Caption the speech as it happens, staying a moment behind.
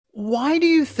Why do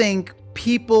you think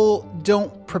people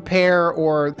don't prepare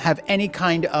or have any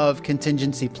kind of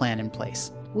contingency plan in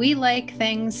place? We like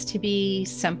things to be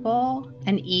simple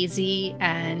and easy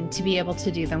and to be able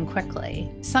to do them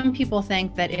quickly. Some people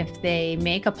think that if they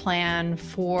make a plan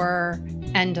for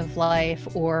end of life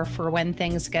or for when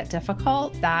things get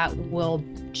difficult, that will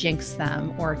jinx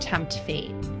them or tempt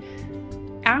fate.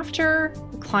 After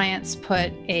clients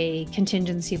put a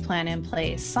contingency plan in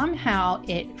place, somehow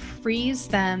it frees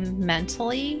them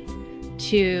mentally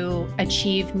to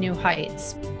achieve new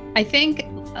heights. I think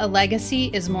a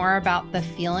legacy is more about the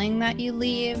feeling that you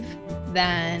leave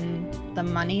than the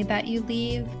money that you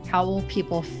leave. How will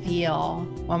people feel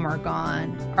when we're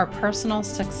gone? Our personal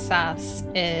success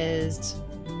is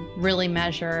really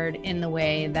measured in the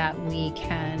way that we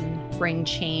can bring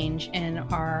change in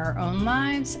our own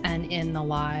lives and in the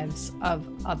lives of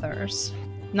others.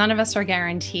 None of us are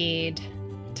guaranteed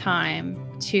time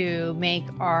to make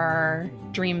our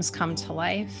dreams come to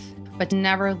life, but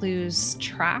never lose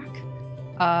track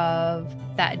of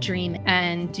that dream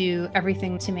and do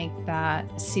everything to make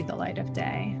that see the light of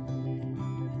day.